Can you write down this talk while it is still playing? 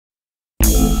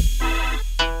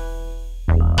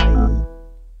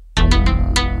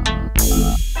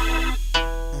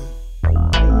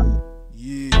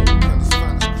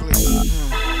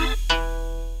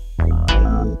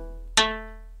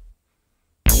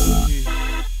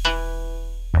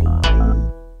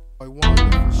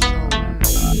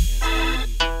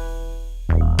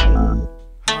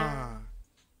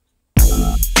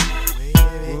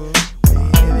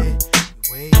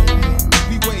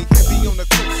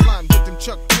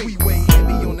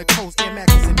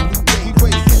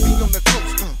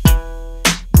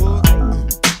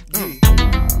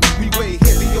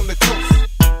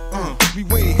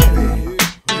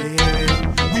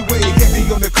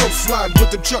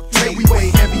Chuck Taylors. We way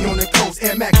heavy on the coast,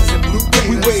 Air Maxes and Blue Gators.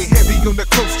 We way heavy on the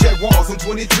coast, Jaguars on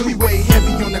 22. We way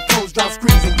heavy on the coast, drop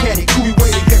screens and caddy. We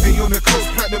way heavy on the coast,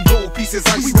 platinum gold pieces,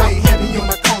 ice. We way heavy on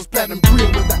the coast, platinum grill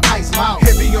with the ice mouth.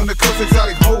 Heavy on the coast,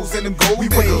 exotic hoes and them gold. We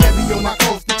way heavy on my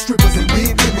coast, big strippers and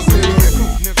big niggas.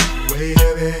 Way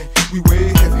heavy, we way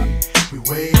heavy, we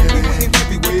way heavy,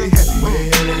 we way heavy, way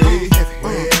heavy, way heavy,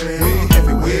 way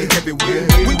heavy, way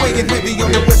heavy. We weighing heavy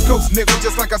on the West Coast, nigga.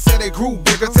 Just like I said, they grew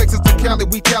bigger. Texas to Cali,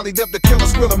 we tallied up the killer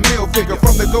skrill a male figure.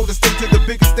 From the Golden State to the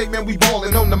biggest state, man, we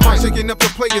ballin' on the mic, shaking up the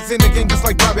players in the game just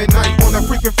like Bobby Knight. On a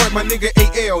freaking fight, my nigga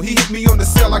AL, he hit me on the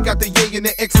cell. I got the yay and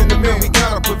the X in the mail. We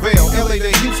gotta prevail. LA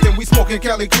to Houston, we smoking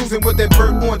Cali, cruising with that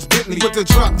burnt orange Bentley with the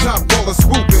drop top baller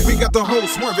swooping. We got the whole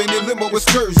swerving in limo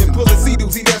excursion, pulling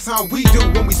C-doozy. That's how we do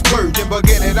when we splurging. But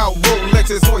get it out,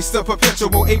 Rolexes, oyster,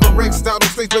 perpetual, Avirex style,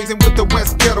 stays blazing with the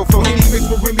West Ghetto. For any mix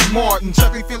with Remy Martin,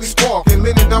 chocolate Philly spark, and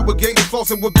linen obligated,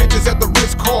 flossing with bitches at the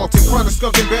Ritz Carlton. Chronic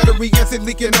skunking battery, acid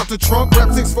leaking out the trunk. Rap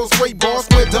 6-4 straight bars,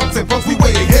 square dumps and bumps. We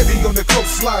way heavy on the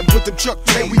coast, sliding with them Chuck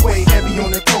Taylors. We way heavy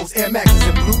on the coast, Air Maxes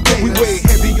and Blue Gators. We way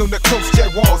heavy on the coast,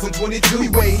 Jaguars on 22. We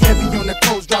way heavy on the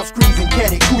coast, drop screens and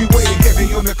caddy. We way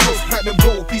heavy on the coast, platinum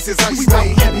gold pieces, ice. We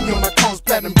way heavy on the coast,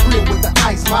 platinum grill with the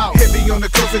ice mouth. Heavy on the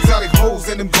coast, exotic hoes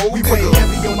and them gold. We way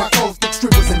heavy on my coast, big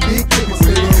strippers and big niggas.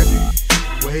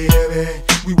 Way heavy,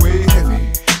 we way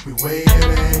heavy, we way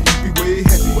heavy, we way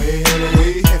heavy, way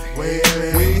heavy, way heavy,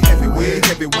 way heavy, way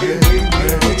heavy, way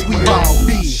heavy. Which we all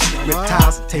be.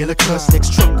 Reptiles, Taylor cuss,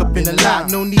 next truck up in the lot.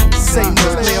 No need to say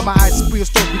much. Play on my ice spill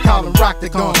stroke, we call them rock the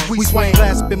gun. We swing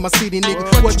glass up in my city,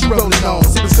 nigga. What you rollin' on?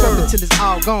 Sippin' syrup till it's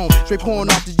all gone. Straight pouring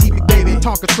off the GP, baby.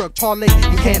 Tonka truck, parlay,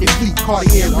 and candy fleet.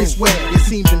 Cartier wrist wear, it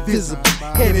seems invisible.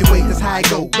 Heavyweight, that's how I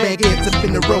go. Bag heads up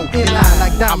in the road, in line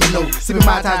like domino. Sippin'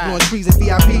 my ties, blowing trees and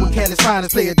VIP with Cali's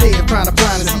finest. Play a dead, trying to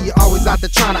blind us. See you always out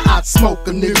there trying to out smoke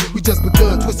a nigga. We just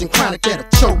begun twisting chronic that'll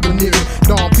choke a nigga.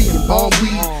 Dawn P and bomb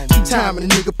weed. Time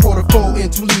and the nigga poured a 4 in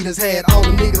 2 liters, had all the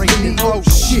niggas hitting oh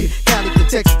shit. Cali to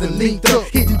Texas and linked up,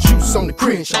 hitting juice on the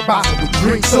crenshaw boxing with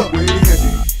drinks up. Way heavy,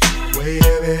 way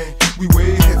heavy, we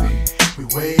way heavy, we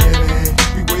way heavy,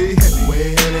 we way heavy,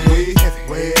 way heavy,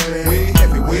 way heavy, way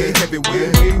heavy, way heavy,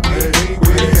 way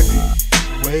heavy,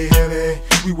 way heavy,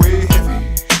 we way heavy,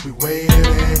 we way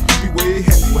heavy, we way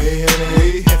heavy, way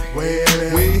heavy, way heavy,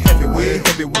 way heavy, way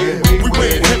heavy, way heavy. We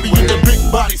weighin' heavy in the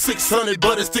big body, 600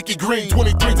 butter sticky green,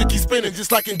 23 to keep spinning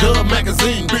just like in Dub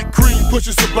magazine. Big cream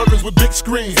pushing Suburbans with big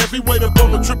screens, heavyweight up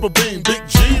on the triple beam. Big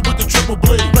G with the triple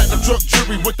bling, platinum truck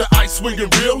jury with the ice swinging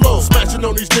real low, smashing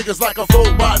on these niggas like a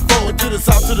 4x4. And to the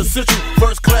south to the central,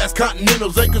 first class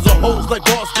continentals, acres of hoes like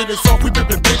Boston and soft. We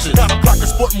pimpin' bitches, got a block of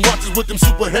sporting watches with them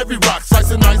super heavy rocks,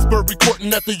 slicing iceberg,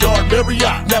 recording at the yard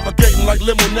Marriott, navigating like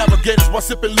limo navigators while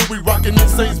sipping Louis, rocking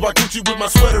Insanes by Gucci with my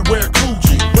sweater wearing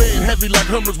Coogee. Weighing heavy like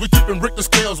Hummers, we tipping Richter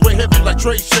scales, way heavy like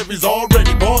Trey Chevys,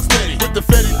 already ball steady with the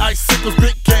fetid icicles,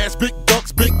 big cash, big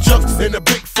bucks, big chucks, and a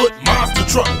Bigfoot monster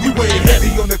truck. We way heavy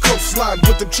on the coast, sliding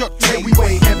with them Chuck Taylors. We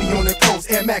way heavy on the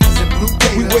coast, Air Maxes and Blue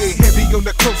Gators. We way heavy on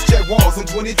the coast, Jaguars on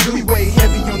 22. We way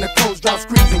heavy on the coast, drop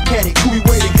screens and caddy. We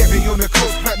way heavy on the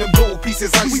coast, platinum gold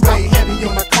pieces, ice. We way heavy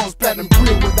on the coast, platinum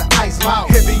grill with the ice mouth.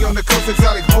 Heavy on the coast,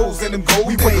 exotic hoes and them gold.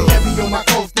 We way heavy on my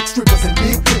coast, big strippers and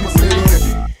big niggas.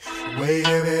 Way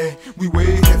heavy, we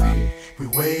way heavy, we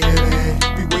way heavy,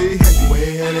 we way heavy,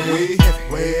 way heavy, way heavy,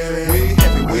 way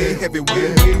heavy, way heavy,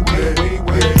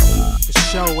 way heavy. For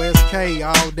sure, SK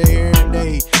all day, every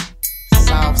day.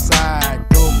 South side,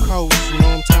 Gold Coast, you know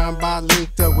what I'm talking about?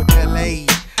 Linked up with LA,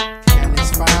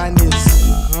 Cali's finest.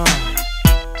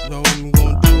 You know what I'm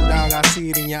gonna do, dog? I see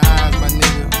it in your eyes, my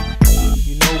nigga.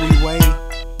 You know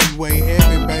we way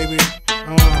heavy, baby.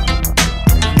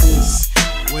 This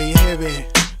way heavy.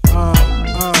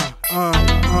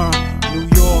 New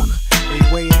York,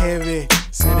 they way heavy.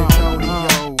 San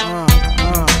Antonio,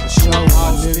 for sure,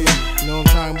 Austin. You know what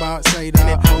I'm talking about? Say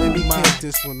that. Let me get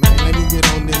this one, man. Let me get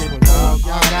on this one, dog.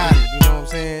 Y'all got it. You know what I'm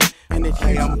saying? And if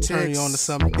hey, I'm turn you on to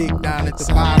something big down at the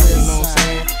bottom. You know what I'm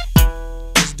saying?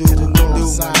 Let's do the north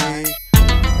side.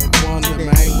 And Wonder,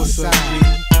 man. What's up, G?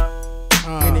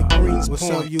 What's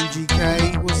up,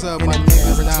 UGK? What's up, my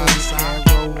niggas down the side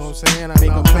road? You know what I'm saying? I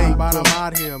think I'm paying bottom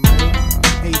out here, man.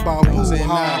 8-ball pool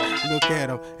hard. Look at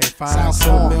them and find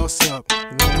something else up. You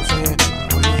know what I'm saying?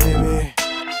 Heavy.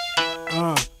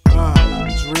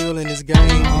 It's real in this game.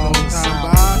 You know what I'm talking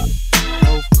about?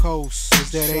 Both coasts.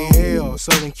 It's that AL,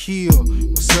 Southern Kill.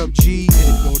 What's up, G? And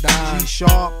it go down. G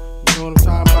sharp. You know what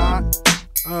I'm talking about?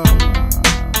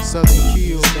 Southern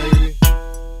Kill, baby.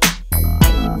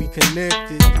 We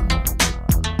connected.